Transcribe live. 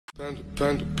I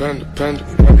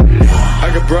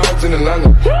got broads in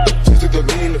Atlanta. Just took the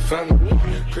lean in the family.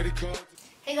 Credit card.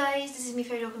 Hey guys, this is me,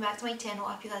 Fairy. Welcome back to my channel.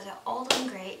 I hope you guys are all doing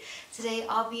great. Today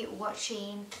I'll be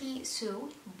watching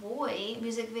KISU Boy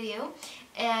music video,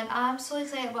 and I'm so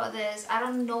excited about this. I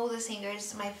don't know the singer.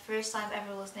 This is my first time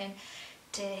ever listening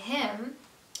to him,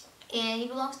 and he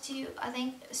belongs to, I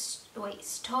think,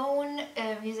 Stone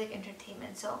Music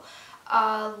Entertainment. So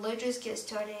let's just get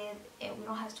started, and we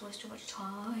don't have to waste too much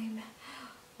time.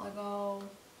 Let's go.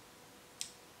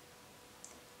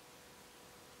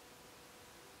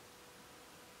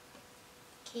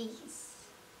 Keys.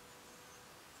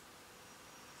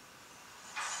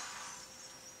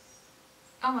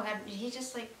 Oh my god, did he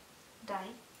just like die?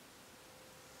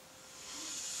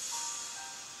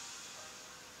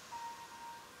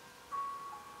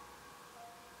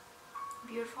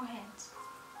 Beautiful hands.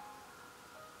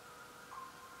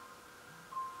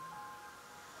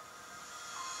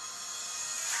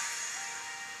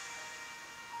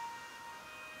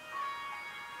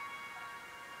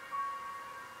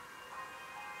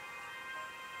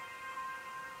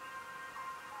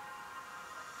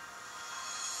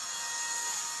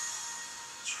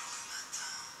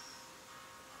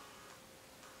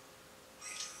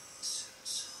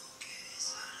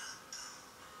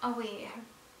 Oh wait,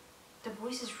 the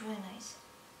voice is really nice.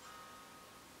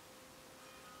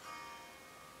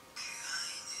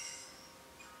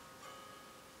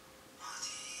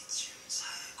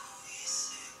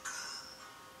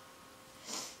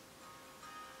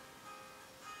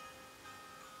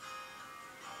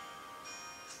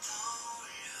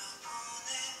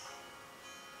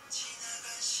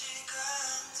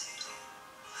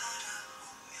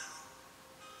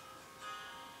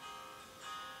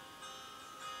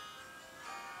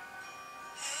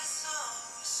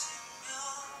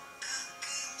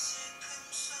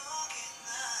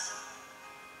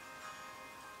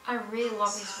 I really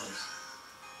love his voice.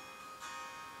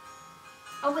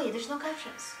 Oh wait, there's no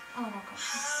captions. Oh, no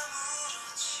captions.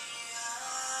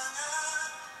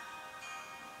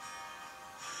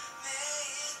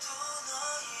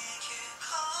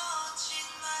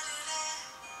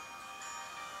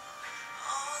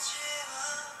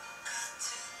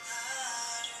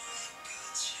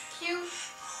 Cute.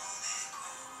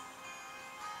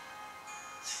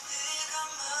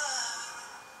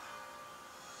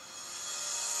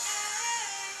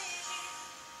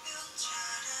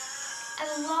 I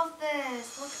love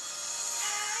this. Look.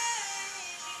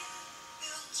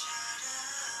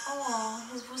 Oh,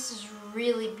 his voice is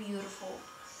really beautiful.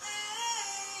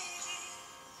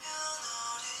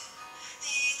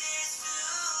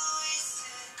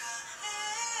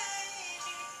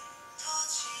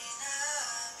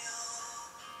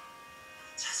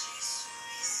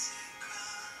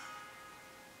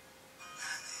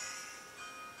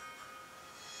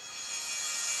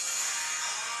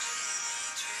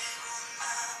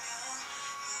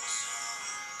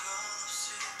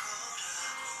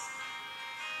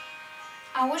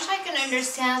 I wish I could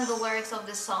understand the lyrics of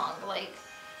this song. Like,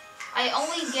 I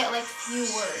only get like few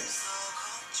words.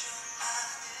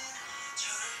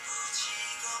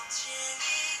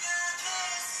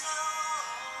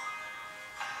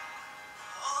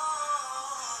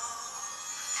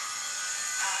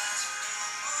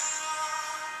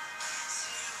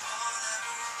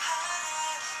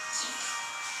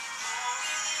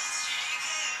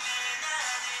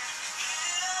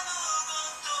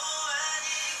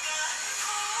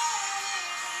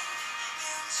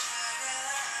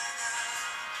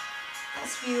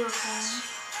 That's beautiful.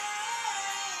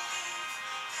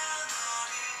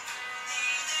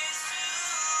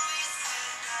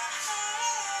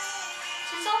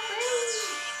 She's so pretty.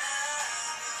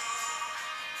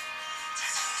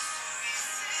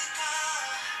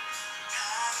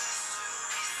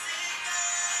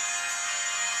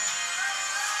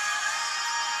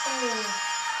 Oh.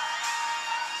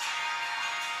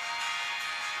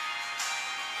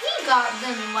 He got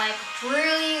them like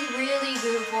really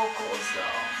good vocals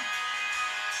though.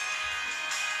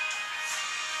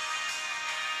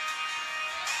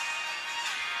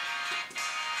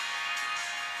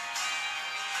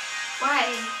 Why?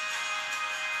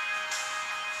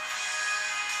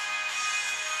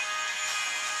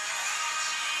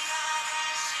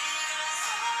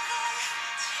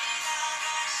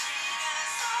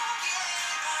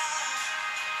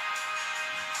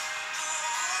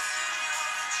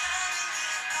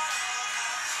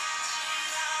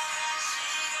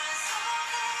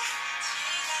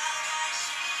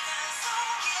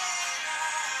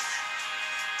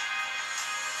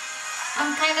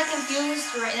 I'm kind of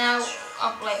confused right now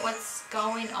of like what's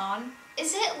going on.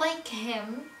 Is it like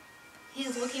him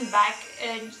he's looking back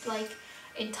and like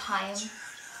in time,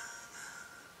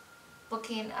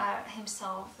 looking at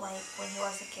himself like when he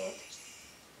was a kid.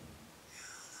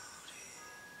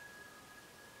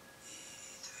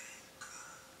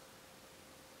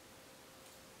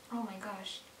 Oh my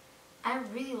gosh, I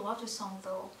really love the song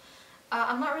though.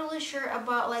 I'm not really sure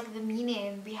about like the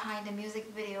meaning behind the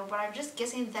music video, but I'm just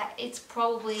guessing that it's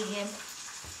probably him.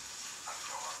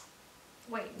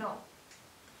 Wait, no.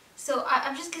 So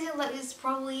I'm just guessing like it's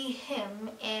probably him,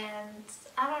 and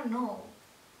I don't know.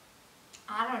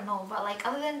 I don't know, but like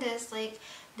other than this, like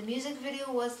the music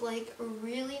video was like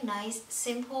really nice,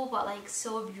 simple, but like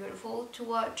so beautiful to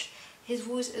watch. His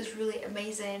voice is really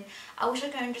amazing. I wish I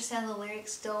could understand the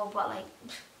lyrics still, but like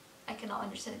I cannot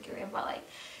understand Korean, but like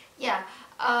yeah.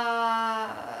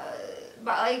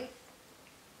 But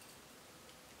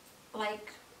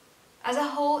like as a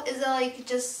whole, is like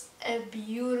just a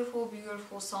beautiful,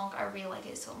 beautiful song. I really like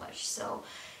it so much. So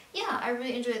yeah, I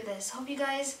really enjoyed this. Hope you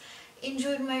guys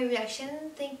enjoyed my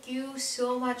reaction. Thank you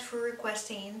so much for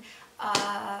requesting.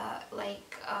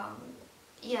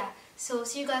 Yeah, so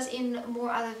see you guys in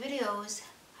more other videos.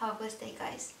 Have a blessed day,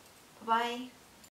 guys. Bye bye.